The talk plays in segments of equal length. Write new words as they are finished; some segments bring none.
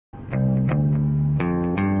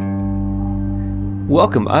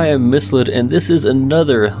Welcome, I am Misled, and this is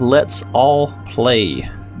another Let's All Play.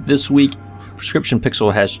 This week, Prescription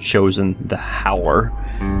Pixel has chosen the Howler.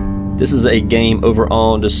 This is a game over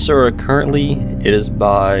on Desura currently. It is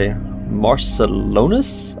by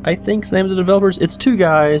Marcelonis, I think is the name of the developers. It's two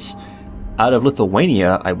guys out of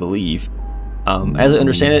Lithuania, I believe. As I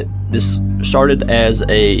understand it, this started as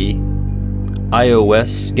a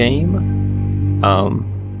iOS game.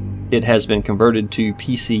 It has been converted to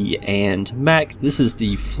PC and Mac. This is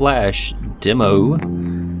the Flash demo. I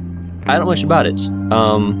don't know much about it.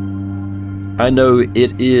 I know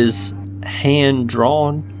it is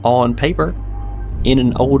hand-drawn on paper in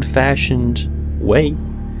an old-fashioned way,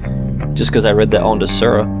 just because I read that on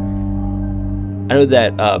Desura. I know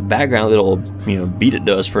that background little beat it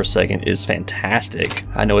does for a second is fantastic.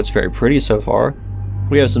 I know it's very pretty so far.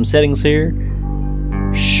 We have some settings here.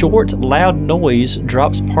 Short, loud noise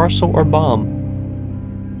drops parcel or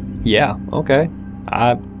bomb. Yeah, okay.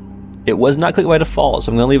 It was not clicked by default,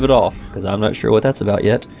 so I'm going to leave it off, because I'm not sure what that's about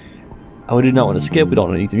yet. We do not want to skip, we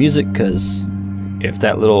don't need the music, because if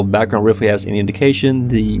that little background riff we have is any indication,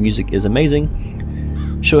 the music is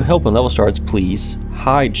amazing. Show help when level starts, please.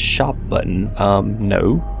 Hide shop button.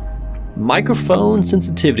 No. Microphone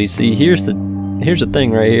sensitivity. See, here's the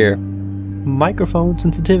thing right here. Microphone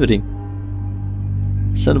sensitivity.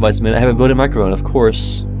 Sound device minute. I have a built-in microphone, of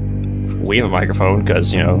course. We have a microphone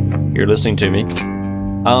because, you're listening to me.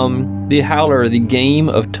 The Howler, the game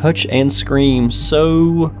of touch and scream.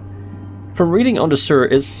 So, from reading on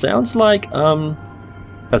Desura, it sounds like,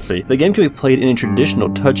 let's see. The game can be played in a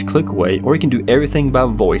traditional touch-click way, or you can do everything by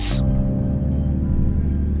voice.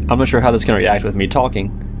 I'm not sure how that's going to react with me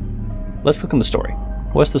talking. Let's click on the story.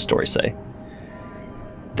 What's the story say?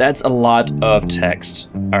 That's a lot of text.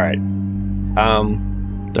 Alright.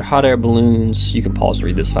 They're hot air balloons. You can pause to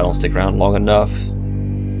read this if I don't stick around long enough.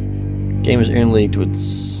 Game is interlinked with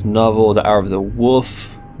novel The Hour of the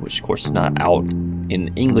Wolf, which of course is not out in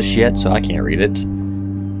English yet, so I can't read it. You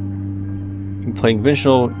can play in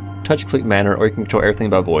conventional touch-click manner, or you can control everything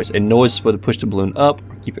by voice. A noise will push the balloon up,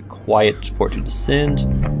 or keep it quiet for it to descend,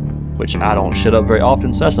 which I don't shut up very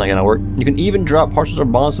often, so that's not gonna work. You can even drop parcels or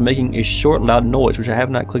bombs by making a short, loud noise, which I have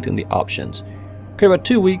not clicked in the options. Created by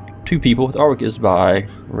two people. The artwork is by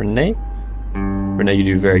Renee. Renee, you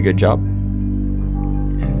do a very good job.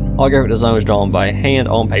 All graphic design was drawn by hand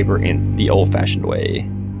on paper in the old-fashioned way.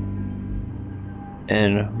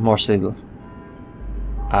 And Marcel,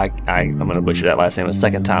 I'm going to butcher that last name a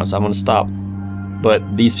second time, so I'm going to stop. But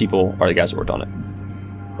these people are the guys who worked on it.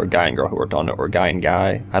 Or guy and girl who worked on it, or guy and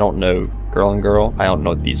guy. I don't know girl and girl. I don't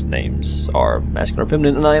know what these names are, masculine or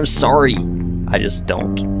feminine, and I am sorry. I just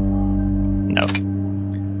don't know.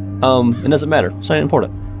 It doesn't matter. It's not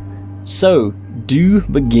important. So, do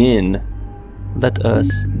begin. Let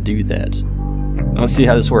us do that. Let's see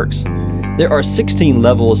how this works. There are 16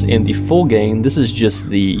 levels in the full game. This is just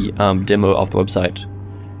the demo off the website.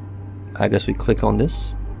 I guess we click on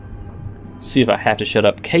this. See if I have to shut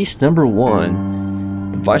up. Case number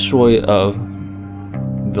 1. The Viceroy of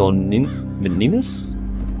Vilnius?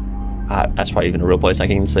 That's probably even a real place. I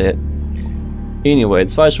can't even say it. Anyway,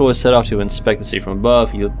 this Viceroy set off to inspect the city from above.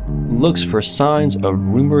 He looks for signs of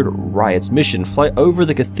rumored riots. Mission: fly over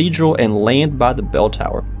the cathedral and land by the bell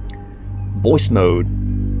tower. Voice mode.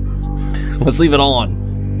 Let's leave it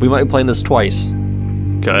on. We might be playing this twice.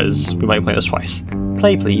 Because we might be playing this twice.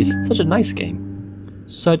 Play, please. Such a nice game.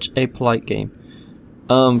 Such a polite game.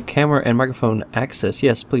 Camera and microphone access.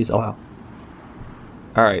 Yes, please allow.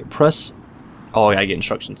 Alright, press. Oh, I get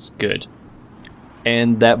instructions. Good.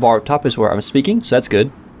 And that bar up top is where I'm speaking, so that's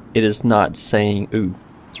good. It is not saying, ooh,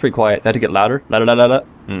 it's pretty quiet. I had to get louder. La la la la la.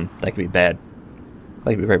 That could be bad.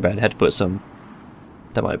 That could be very bad. I had to put some.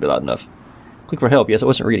 That might be loud enough. Click for help. Yes, I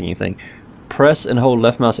wasn't reading anything. Press and hold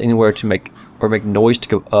left mouse anywhere to make noise to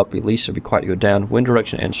go up, release, or be quiet to go down. Wind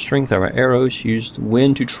direction and strength are my arrows. Use the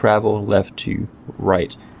wind to travel left to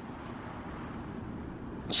right.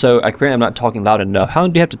 So apparently I'm not talking loud enough. How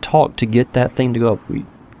long do you have to talk to get that thing to go up?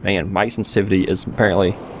 Man, mic sensitivity is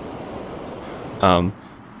apparently oh,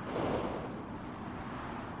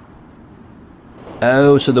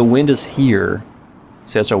 so the wind is here.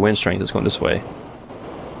 See, that's our wind strength. It's going this way.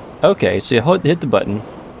 Okay, so you hit the button.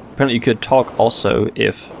 Apparently you could talk also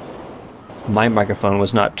if my microphone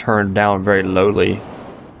was not turned down very lowly.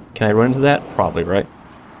 Can I run into that? Probably, right?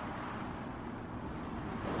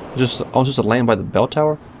 I was just to land by the bell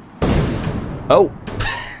tower? Oh!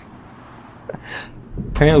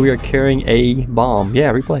 Apparently we are carrying a bomb.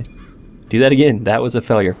 Yeah, replay. Do that again. That was a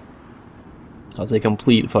failure. That was a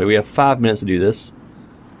complete failure. We have 5 minutes to do this.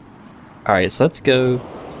 Alright, so let's go.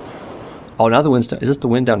 Oh, now the wind's down. Is this the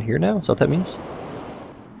wind down here now? Is that what that means?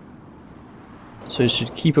 So you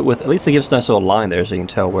should keep it with, at least they give us a nice little line there so you can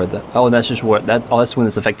tell where the, oh, and that's just what, that, oh, that's when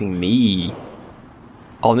it's affecting me.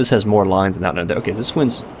 Oh, and this has more lines than that one. Okay, this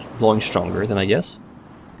one's blowing stronger than I guess.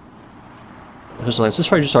 This is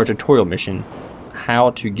probably just our tutorial mission. How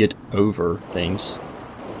to get over things.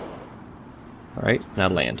 Alright, now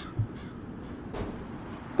land.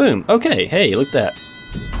 Boom, okay, hey, look at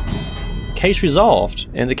that. Case resolved,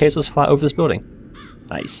 and the case was fly over this building.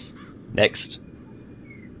 Nice. Next.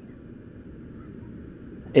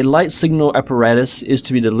 A light signal apparatus is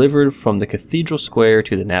to be delivered from the Cathedral Square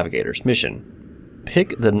to the Navigator's mission.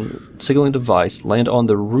 Pick the signaling device, land on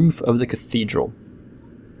the roof of the cathedral.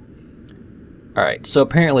 Alright, so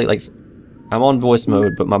apparently, like, I'm on voice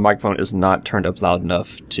mode, but my microphone is not turned up loud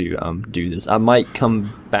enough to do this. I might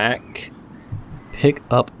come back, pick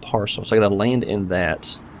up parcel. So I gotta land in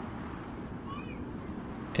that,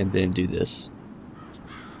 and then do this.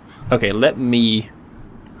 Okay, let me...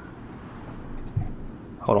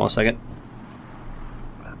 Hold on a second.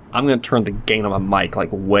 I'm gonna turn the gain on my mic like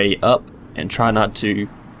way up and try not to...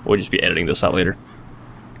 We'll just be editing this out later.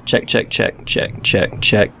 Check, check, check, check, check,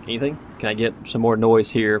 check. Anything? Can I get some more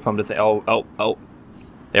noise here if I'm to oh.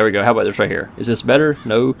 There we go. How about this right here? Is this better?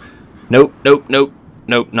 No. Nope, nope, nope.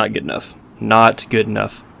 Nope, not good enough. Not good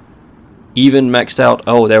enough. Even maxed out.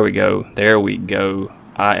 Oh, there we go. There we go.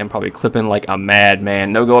 I am probably clipping like a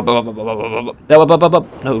madman. No, go up, up, up, up, up, up, up, up,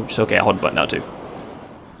 up. No, it's okay. I'll hold the button now too.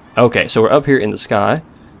 Okay, so we're up here in the sky.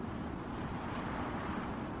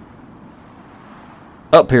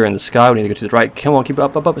 Up here in the sky, we need to go to the right. Come on, keep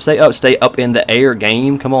up, up, up, stay up in the air,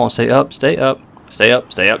 game. Come on, stay up, stay up, stay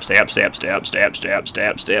up, stay up, stay up, stay up, stay up, stay up, stay up, stay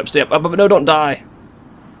up, stay up, stay up, up, no, don't die.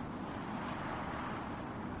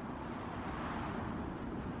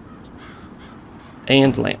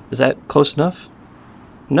 And land. Is that close enough?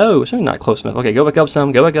 No, it's really not close enough. Okay, go back up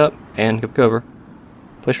some, go back up, and go back over.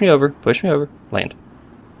 Push me over, land.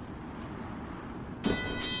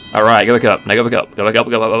 Alright, go back up. Now go back up. Go back up,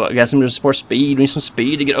 go up, up. Got some more speed. We need some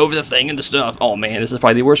speed to get over the thing and the stuff. Oh man, this is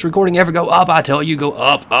probably the worst recording ever. Go up, I tell you. Go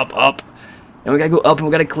up, up, up. And we gotta go up and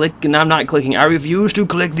we gotta click, and I'm not clicking. I refuse to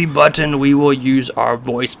click the button. We will use our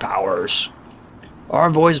voice powers. Our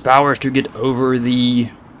voice powers to get over the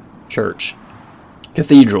church.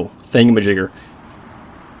 Cathedral. Thingamajigger.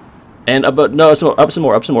 And up, no, some more, up some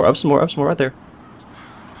more, up some more, up some more, up some more, right there.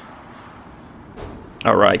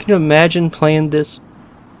 Alright, can you imagine playing this?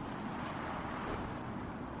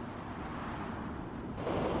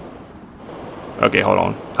 Okay, hold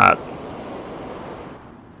on.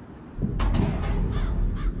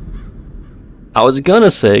 I was gonna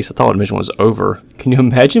say, because I thought the mission was over, can you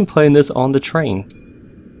imagine playing this on the train?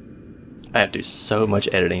 I have to do so much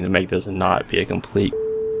editing to make this not be a complete...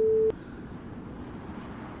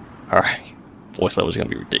 Alright, voice level is gonna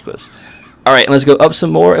be ridiculous. Alright, let's go up some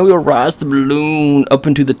more, and we will rise the balloon up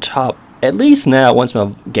into the top. At least now, once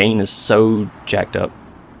my gain is so jacked up.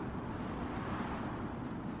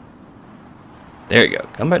 There you go.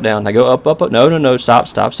 Come back down. Now go up, up, up. No, no, no. Stop,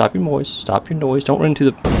 stop, stop your noise. Stop your noise. Don't run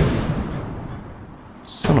into the...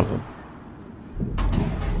 Son of a...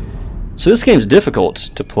 So this game's difficult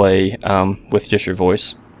to play with just your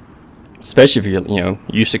voice. Especially if you're, you know,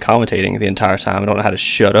 used to commentating the entire time and don't know how to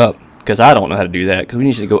shut up. Because I don't know how to do that. Because we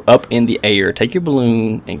need to go up in the air. Take your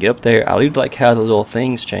balloon and get up there. I leave like how the little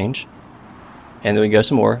things change. And then we go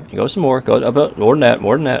some more. And go some more. Go up, up. More than that.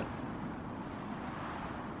 More than that.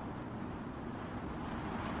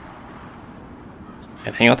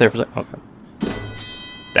 And hang out there for a second. Okay.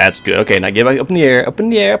 That's good. Okay, now get back up in the air, up in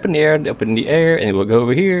the air, up in the air, up in the air, and we'll go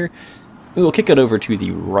over here. We will kick it over to the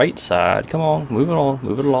right side. Come on, move it on,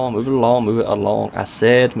 move it along, move it along, move it along. I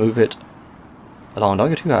said move it along. Don't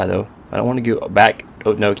go too high though. I don't want to go back.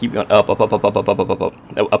 Oh no, keep going up, up, up, up, up, up, up, up, up,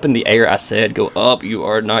 up. No, up in the air. I said go up. You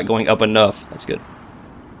are not going up enough. That's good.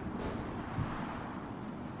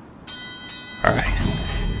 All right.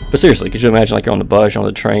 But seriously, could you imagine like you're on the bus, you're on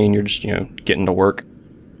the train, you're just, you know, getting to work.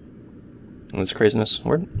 And this craziness.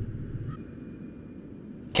 Word.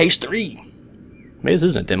 Case 3. Maybe this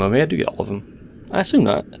isn't a demo. Maybe I do get all of them. I assume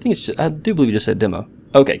not. I think it's just, I do believe you just said demo.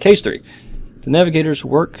 Okay, case 3. The navigators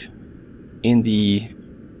work in the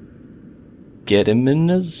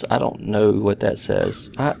Gediminas. I don't know what that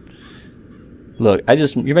says. Look,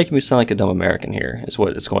 you're making me sound like a dumb American here. Is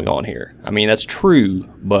what is going on here. I mean, that's true,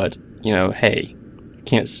 but you know, hey, you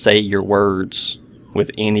can't say your words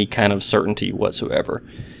with any kind of certainty whatsoever.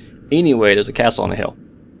 Anyway, there's a castle on a hill.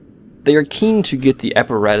 They are keen to get the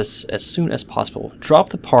apparatus as soon as possible. Drop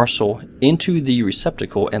the parcel into the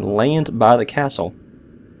receptacle and land by the castle.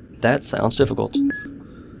 That sounds difficult.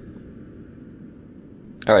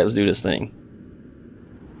 Alright, let's do this thing.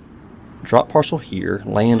 Drop parcel here,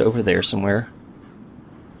 land over there somewhere.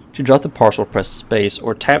 To drop the parcel, press space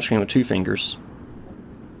or tap screen with 2 fingers.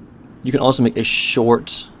 You can also make a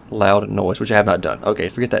short, loud noise, which I have not done. Okay,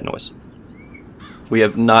 forget that noise. We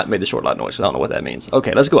have not made the short, loud noise, so I don't know what that means.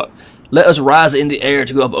 Okay, let's go up. Let us rise in the air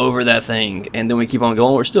to go up over that thing. And then we keep on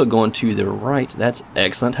going. We're still going to the right. That's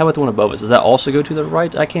excellent. How about the one above us? Does that also go to the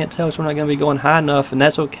right? I can't tell, so we're not going to be going high enough, and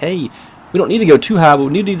that's okay. We don't need to go too high, but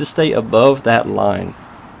we need to stay above that line.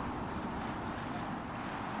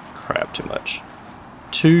 Crap, too much.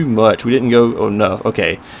 Too much. We didn't go... Oh, no.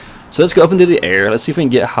 Okay. So let's go up into the air. Let's see if we can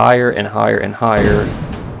get higher and higher and higher.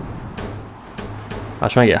 I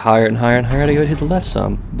was trying to get higher and higher and higher to go hit the left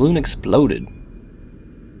some. Balloon exploded.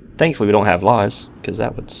 Thankfully we don't have lives, because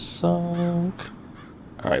that would suck.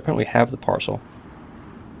 Alright, apparently we have the parcel.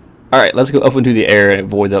 Alright, let's go up into the air and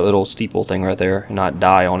avoid that little steeple thing right there and not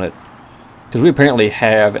die on it. Because we apparently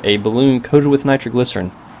have a balloon coated with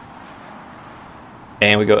nitroglycerin.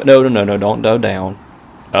 And we go, no, don't go down.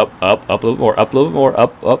 Up, up, up a little more, up a little more,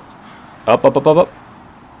 up, up, up, up, up, up, up.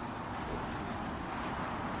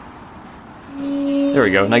 There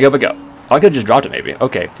we go, now go back up. I could have just dropped it maybe.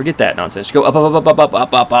 Okay, forget that nonsense. Go up, up, up, up, up,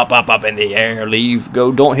 up, up, up, up, up in the air. Leave.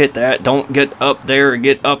 Go. Don't hit that. Don't get up there.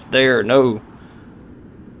 Get up there. No.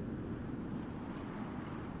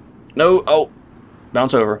 No. Oh.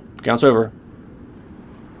 Bounce over. Bounce over.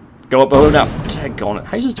 Go up, now. Tag on it.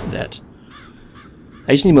 How do you just do that?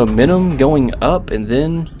 I just need momentum going up and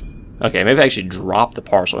then... Okay, maybe I actually drop the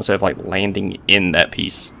parcel instead of like landing in that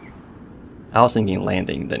piece. I was thinking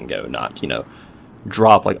landing, then go, not, you know,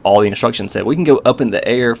 drop like all the instructions said. We can go up in the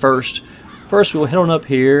air first. First, we'll head on up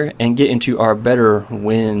here and get into our better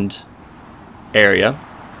wind area.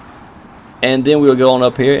 And then we'll go on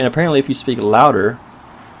up here, and apparently if you speak louder,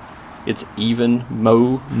 it's even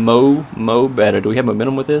mo better. Do we have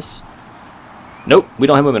momentum with this? Nope, we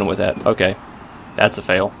don't have momentum with that. Okay, that's a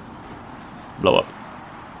fail. Blow up.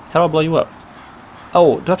 How do I blow you up?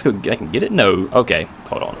 Oh, do I have to go? I can get it? No. Okay,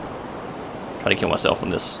 hold on. Try to kill myself on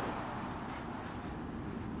this.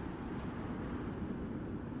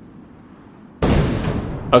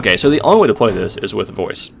 Okay, so the only way to play this is with a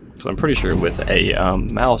voice. So I'm pretty sure with a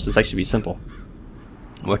mouse, this actually be simple.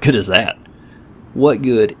 What good is that? What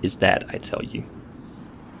good is that, I tell you?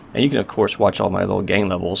 And you can, of course, watch all my little game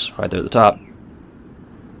levels right there at the top.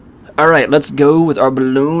 Alright, let's go with our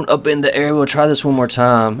balloon up in the air. We'll try this one more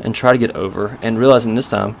time and try to get over. And realizing this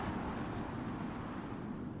time,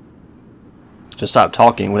 just stop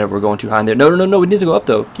talking whenever we're going too high in there. No, we need to go up,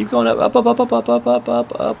 though. Keep going up, up, up, up, up, up, up, up,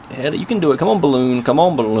 up, up. Head, you can do it. Come on, balloon. Come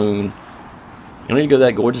on, balloon. You don't need to go to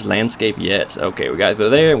that gorgeous landscape yet. Okay, we gotta go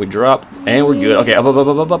there, and we drop, and we're good. Okay, up, up, up,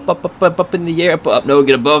 up, up, up, up, up, up in the air, up, up. No,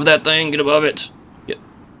 get above that thing. Get above it. Get.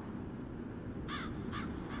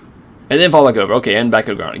 And then fall back over. Okay, and back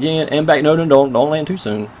to the ground again, and back. No, don't land too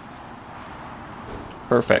soon.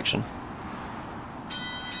 Perfection.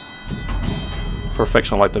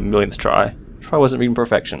 Perfection like the millionth try. Probably wasn't reading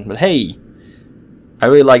perfection, but hey, I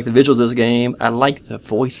really like the visuals of this game. I like the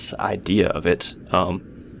voice idea of it.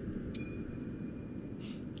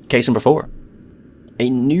 Case number 4. A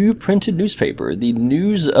new printed newspaper. The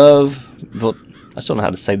news of... I still don't know how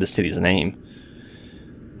to say the city's name.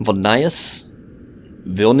 Vilnius?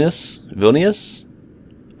 Vilnius?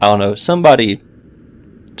 I don't know. Somebody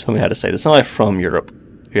tell me how to say this. Somebody from Europe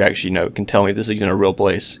who actually can tell me if this is even a real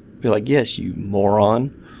place. Be like, yes, you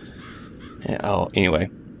moron. Oh, anyway.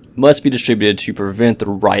 Must be distributed to prevent the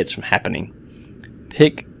riots from happening.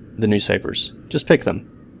 Pick the newspapers. Just pick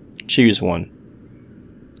them. Choose one.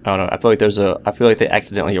 I don't know. I feel like they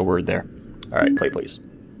accidentally a word there. Alright, play please.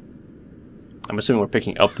 I'm assuming we're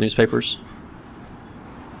picking up the newspapers.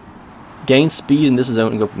 Gain speed in this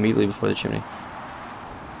zone and go immediately before the chimney.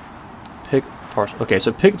 Pick parcel. Okay,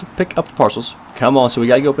 so pick up the parcels. Come on, so we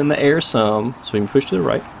gotta go up in the air some, so we can push to the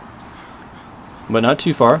right. But not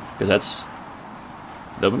too far, because that's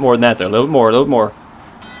a little bit more than that there. A little bit more.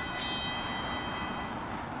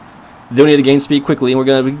 Then we need to gain speed quickly, and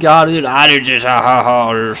we got it. I did just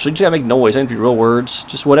So you just gotta make noise. Ain't be real words.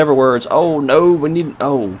 Just whatever words. Oh no, we need.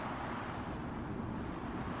 Oh,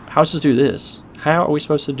 how does this do this? How are we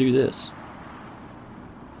supposed to do this?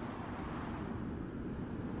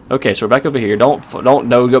 Okay, so we're back over here. Don't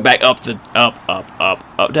go back up the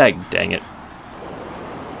up. Dang it.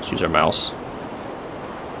 Let's use our mouse.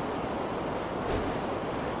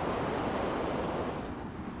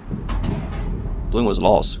 Balloon was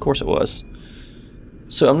lost. Of course it was.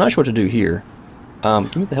 So I'm not sure what to do here.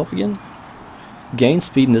 Give me the help again. Gain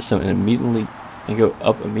speed in this zone and go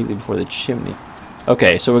up immediately before the chimney.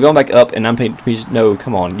 Okay, so we're going back up, and I'm paying. Please, no,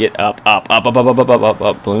 come on, get up.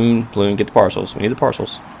 Balloon, get the parcels. We need the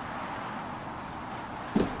parcels.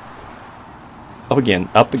 Up again.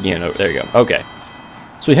 Up again. Oh, there you go. Okay.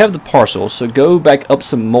 So we have the parcel. So go back up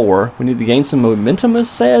some more. We need to gain some momentum, it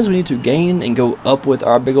says. We need to gain and go up with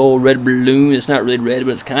our big old red balloon. It's not really red,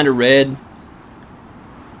 but it's kind of red.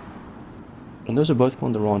 And those are both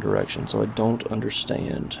going the wrong direction, so I don't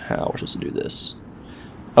understand how we're supposed to do this.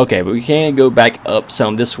 Okay, but we can go back up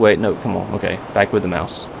some this way. No, come on. Okay, back with the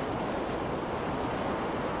mouse.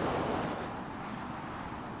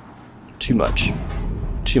 Too much.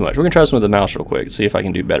 Too much. We're going to try this one with the mouse real quick, see if I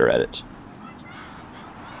can do better at it.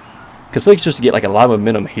 Because I feel like it's just to get like a lot of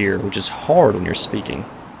momentum here, which is hard when you're speaking.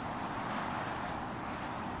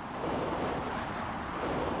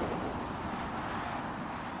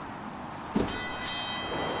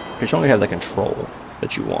 You should only have the control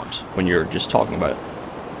that you want when you're just talking about it.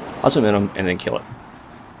 Lots of momentum and then kill it.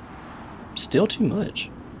 Still too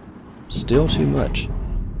much. Still too much.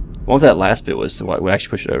 One of that last bit was what would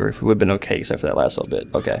actually push it over. If we would have been okay except for that last little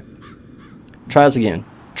bit. Okay. Try this again.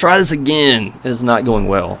 Try this again! It is not going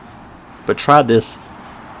well. But try this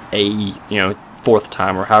fourth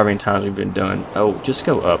time or however many times we've been done. Oh, just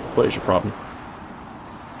go up. What is your problem?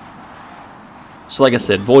 So like I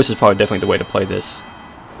said, voice is probably definitely the way to play this.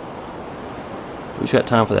 We've got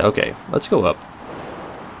time for that. Okay, let's go up.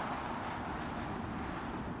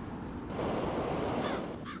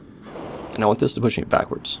 And I want this to push me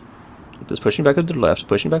backwards. This pushing back to the left,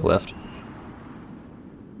 pushing back left.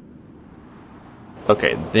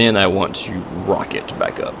 Okay, then I want to rocket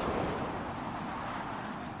back up.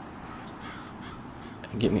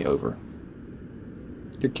 And get me over.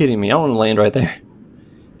 You're kidding me. I want to land right there.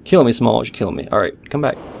 Killing me, small. You're killing me. Alright, come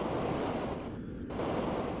back.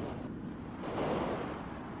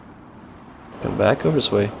 Come back over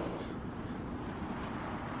this way.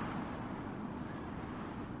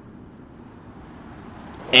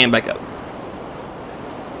 And back up.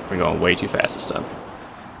 We're going way too fast this time.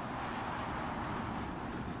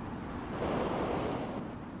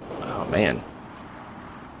 Oh man.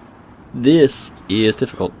 This is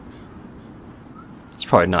difficult. It's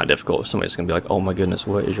probably not difficult. Somebody's going to be like, oh my goodness,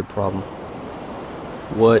 what is your problem?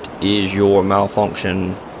 What is your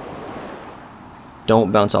malfunction?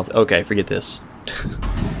 Don't bounce off. Okay, forget this.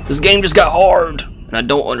 This game just got hard, and I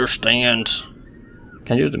don't understand.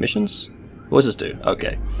 Can I do the missions? What does this do?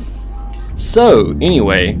 Okay. So,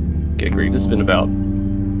 anyway, good grief, this has been about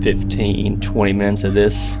 15-20 minutes of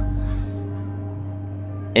this.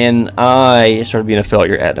 And I started being a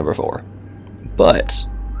failure at number 4. But,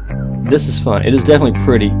 this is fun. It is definitely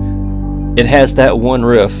pretty. It has that one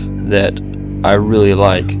riff that I really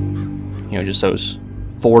like. You know, just those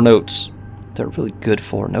 4 notes. They're really good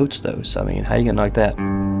 4 notes, though. So, I mean, how you gonna knock that?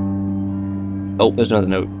 Oh, there's another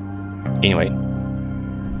note. Anyway.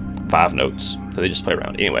 5 notes. So they just play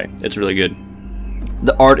around. Anyway, it's really good.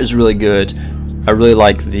 The art is really good. I really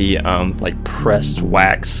like the like pressed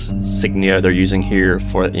wax signia they're using here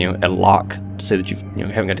for a lock to say that you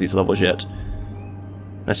haven't got to these levels yet.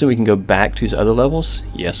 I assume we can go back to these other levels.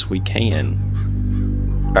 Yes, we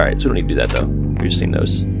can. All right, so we don't need to do that though. We've seen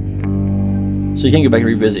those. So you can go back and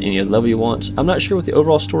revisit any other level you want. I'm not sure what the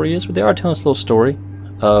overall story is, but they are telling us a little story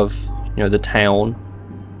of the town.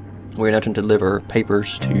 We're now trying to deliver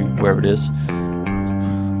papers to wherever it is.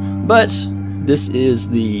 But this is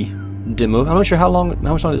the demo. I'm not sure how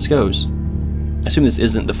much longer this goes. I assume this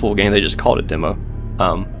isn't the full game. They just called it demo.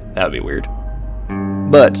 That would be weird.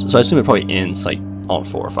 But so I assume it probably ends like on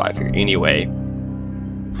 4 or 5 here. Anyway,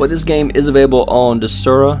 but this game is available on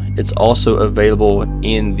Desura. It's also available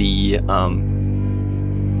in the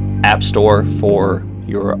App Store for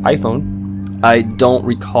your iPhone. I don't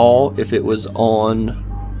recall if it was on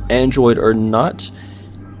Android or not,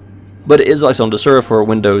 but it is also on Desura for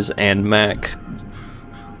Windows and Mac,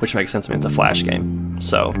 which makes sense. I mean, it's a Flash game,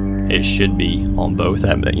 so it should be on both.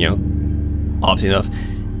 Obviously enough.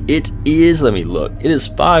 It is. Let me look. It is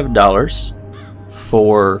 $5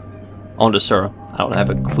 for on Desura. I don't have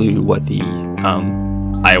a clue what the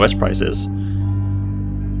iOS price is,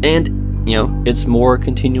 and it's more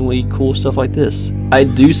continually cool stuff like this. I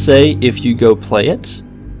do say if you go play it,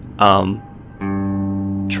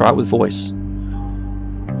 try it with voice,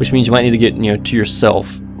 which means you might need to get to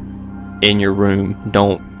yourself in your room.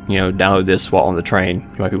 Don't download this while on the train.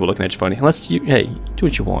 You might be people looking at you funny. Hey, do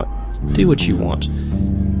what you want. Do what you want.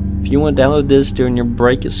 If you want to download this during your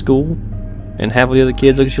break at school and have the other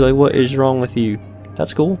kids look at you like, what is wrong with you?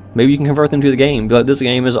 That's cool. Maybe you can convert them to the game. Be like, this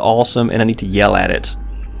game is awesome, and I need to yell at it.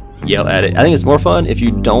 Yell at it. I think it's more fun if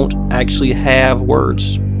you don't actually have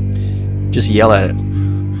words. Just yell at it.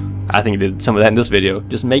 I think I did some of that in this video.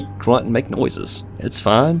 Just grunt and make noises. It's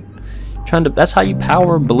fine. That's how you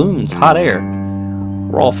power balloons. Hot air.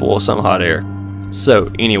 We're all full of some hot air. So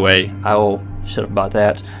anyway, I will Shut up about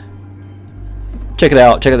that. Check it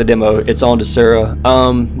out. Check out the demo. It's on Desura.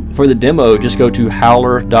 For the demo, just go to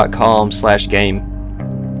howler.com/game,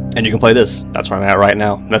 and you can play this. That's where I'm at right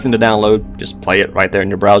now. Nothing to download. Just play it right there in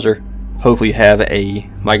your browser. Hopefully you have a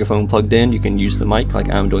microphone plugged in. You can use the mic like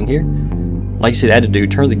I'm doing here. Like I said, I had to do,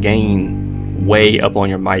 turn the gain way up on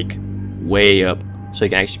your mic, way up, so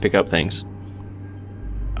you can actually pick up things.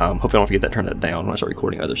 Hopefully I don't forget that, turn that down when I start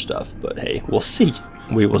recording other stuff. But hey, we'll see.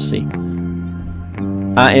 We will see.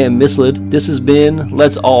 I am Misled. This has been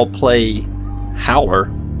Let's All Play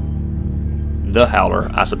Howler. The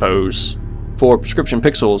Howler, I suppose. For Prescription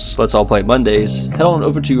Pixels, Let's All Play Mondays, head on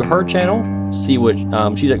over to her channel, see what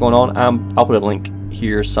she's got going on. I'll put a link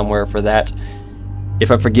here somewhere for that.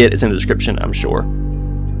 If I forget, it's in the description, I'm sure.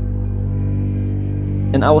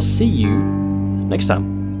 And I will see you next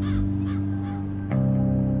time.